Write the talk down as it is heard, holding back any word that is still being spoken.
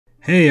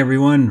Hey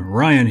everyone,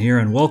 Ryan here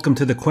and welcome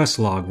to the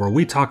Questlog, where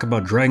we talk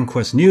about Dragon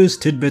Quest news,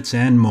 tidbits,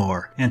 and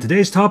more. And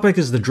today's topic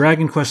is the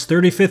Dragon Quest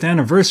 35th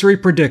Anniversary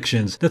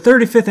predictions. The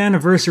 35th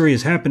anniversary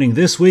is happening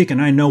this week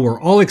and I know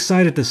we're all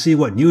excited to see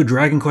what new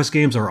Dragon Quest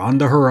games are on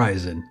the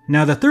horizon.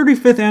 Now the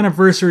 35th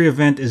anniversary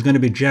event is going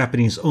to be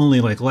Japanese only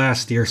like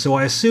last year, so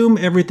I assume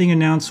everything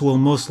announced will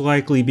most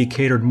likely be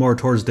catered more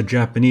towards the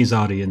Japanese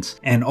audience.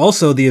 And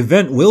also the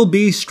event will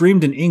be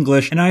streamed in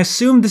English, and I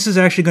assume this is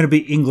actually going to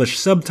be English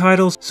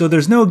subtitles, so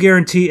there's no guarantee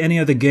any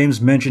of the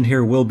games mentioned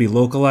here will be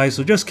localized,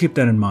 so just keep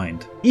that in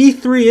mind.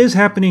 E3 is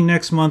happening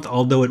next month,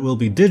 although it will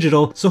be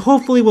digital, so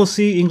hopefully we'll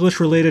see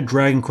English-related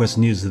Dragon Quest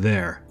news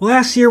there.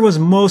 Last year was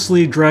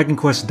mostly Dragon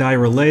Quest Dai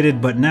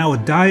related, but now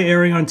with Dai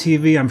airing on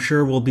TV, I'm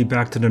sure we'll be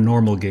back to the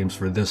normal games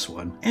for this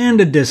one.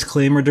 And a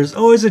disclaimer, there's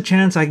always a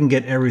chance I can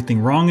get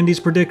everything wrong in these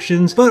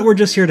predictions, but we're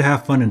just here to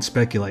have fun and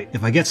speculate.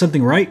 If I get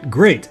something right,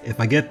 great. If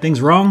I get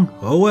things wrong,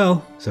 oh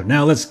well. So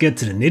now let's get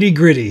to the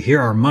nitty-gritty. Here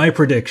are my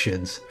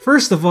predictions.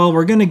 First of all,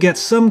 we're gonna get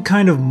some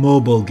kind of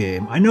mobile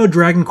game. I know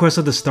Dragon Quest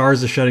of the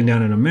Stars is shutting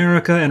down in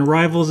America and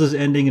Rivals is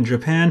ending in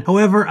Japan.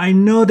 However, I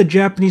know the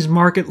Japanese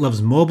market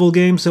loves mobile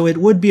games, so it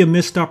would be a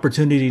missed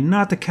opportunity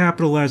not to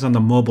capitalize on the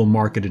mobile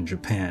market in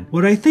Japan.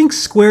 What I think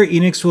Square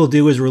Enix will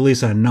do is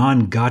release a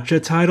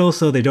non-gacha title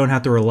so they don't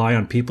have to rely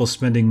on people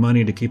spending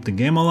money to keep the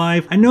game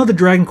alive. I know the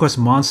Dragon Quest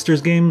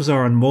Monsters games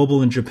are on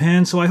mobile in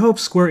Japan, so I hope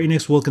Square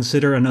Enix will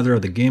consider another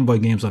of the Game Boy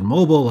games on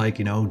mobile, like,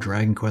 you know,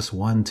 Dragon Quest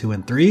 1, 2,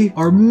 and 3.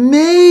 Or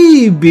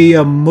maybe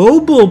a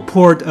mobile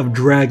port of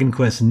Dragon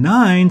Quest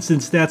 9,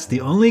 since that's the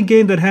only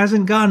game that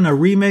hasn't gotten a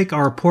remake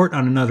or a port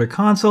on another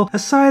console,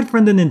 aside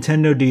from the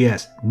Nintendo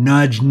DS.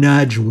 Nudge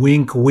nudge,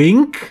 wink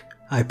wink.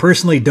 I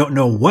personally don't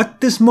know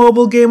what this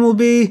mobile game will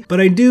be, but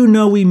I do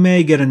know we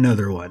may get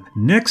another one.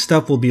 Next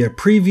up will be a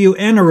preview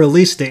and a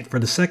release date for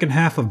the second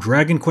half of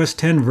Dragon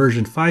Quest X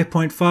version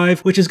 5.5,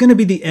 which is going to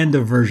be the end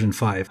of version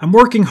 5. I'm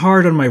working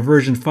hard on my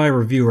version 5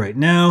 review right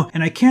now,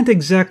 and I can't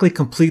exactly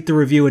complete the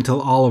review until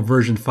all of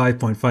version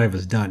 5.5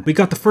 is done. We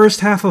got the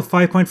first half of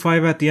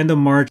 5.5 at the end of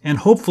March, and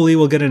hopefully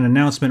we'll get an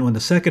announcement when the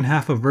second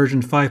half of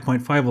version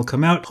 5.5 will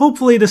come out,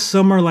 hopefully this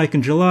summer like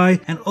in July,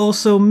 and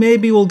also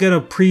maybe we'll get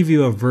a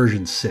preview of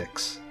version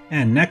 6.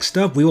 And next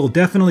up, we will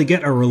definitely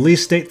get a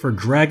release date for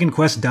Dragon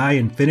Quest Dai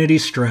Infinity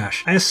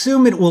Strash. I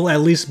assume it will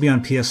at least be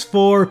on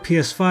PS4,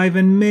 PS5,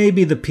 and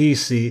maybe the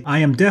PC. I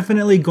am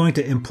definitely going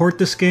to import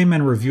this game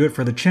and review it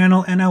for the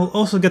channel, and I will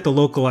also get the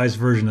localized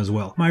version as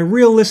well. My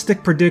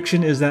realistic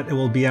prediction is that it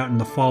will be out in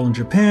the fall in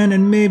Japan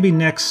and maybe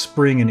next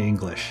spring in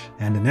English.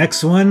 And the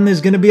next one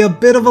is going to be a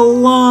bit of a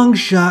long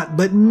shot,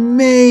 but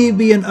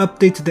maybe an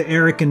update to the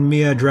Eric and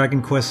Mia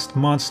Dragon Quest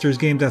Monsters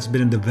game that's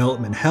been in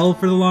development hell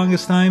for the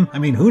longest time. I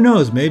mean, who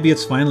knows, maybe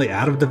it's finally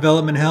out of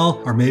development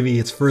hell, or maybe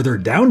it's further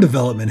down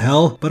development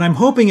hell, but I'm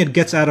hoping it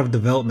gets out of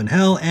development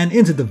hell and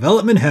into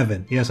development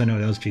heaven. Yes, I know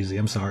that was cheesy,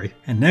 I'm sorry.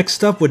 And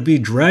next up would be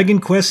Dragon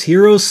Quest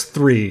Heroes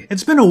 3.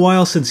 It's been a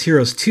while since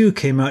Heroes 2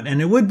 came out,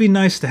 and it would be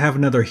nice to have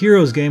another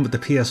Heroes game with the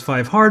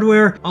PS5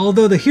 hardware,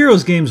 although the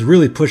Heroes games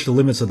really push the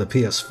limits of the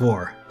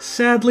PS4.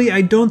 Sadly,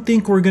 I don't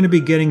think we're going to be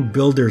getting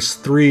Builders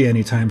 3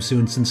 anytime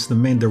soon, since the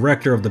main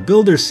director of the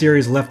Builders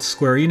series left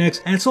Square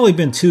Enix, and it's only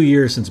been 2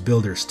 years since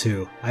Builders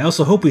 2. I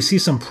also hope we see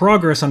some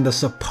progress on the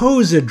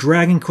supposed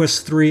Dragon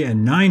Quest 3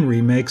 and 9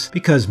 remakes,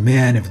 because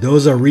man, if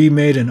those are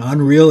remade in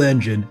Unreal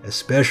Engine,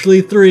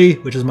 especially 3,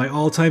 which is my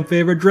all-time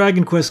favorite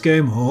Dragon Quest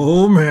game,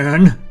 oh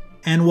man.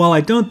 And while I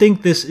don't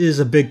think this is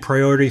a big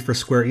priority for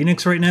Square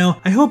Enix right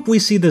now, I hope we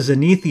see the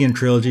Zenithian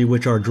trilogy,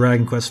 which are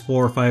Dragon Quest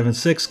 4, 5, and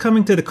 6,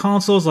 coming to the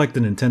consoles like the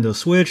Nintendo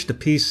Switch, the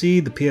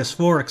PC, the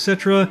PS4,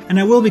 etc., and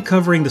I will be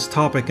covering this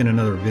topic in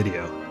another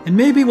video. And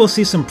maybe we'll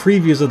see some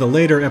previews of the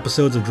later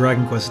episodes of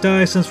Dragon Quest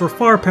Dai, since we're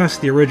far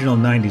past the original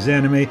 90s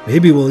anime.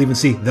 Maybe we'll even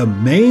see the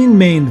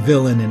main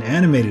villain in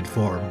animated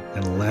form.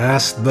 And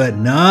last but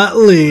not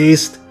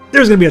least,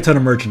 there's gonna be a ton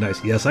of merchandise.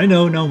 Yes, I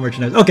know, no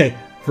merchandise. Okay.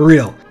 For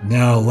real.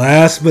 Now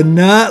last but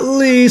not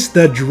least,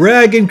 the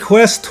Dragon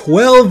Quest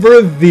XII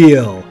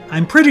reveal.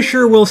 I'm pretty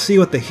sure we'll see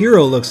what the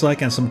hero looks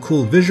like and some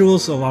cool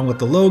visuals along with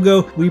the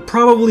logo. We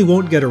probably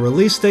won't get a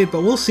release date,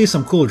 but we'll see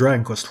some cool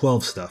Dragon Quest XII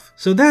stuff.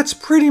 So that's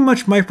pretty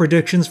much my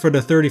predictions for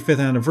the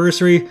 35th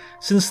anniversary.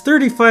 Since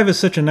 35 is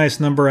such a nice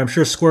number, I'm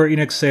sure Square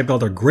Enix saved all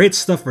their great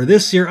stuff for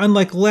this year,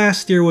 unlike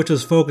last year which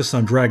was focused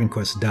on Dragon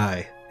Quest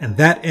Dai. And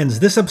that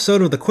ends this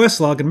episode of the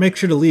Questlog, and make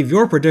sure to leave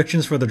your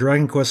predictions for the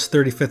Dragon Quest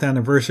 35th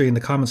anniversary in the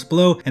comments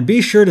below, and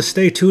be sure to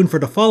stay tuned for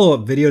the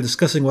follow-up video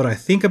discussing what I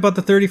think about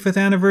the 35th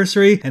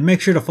anniversary, and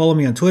make sure to follow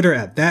me on Twitter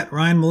at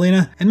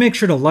 @RyanMolina, and make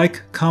sure to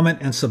like, comment,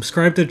 and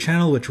subscribe to the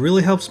channel, which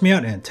really helps me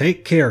out, and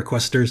take care,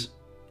 Questers!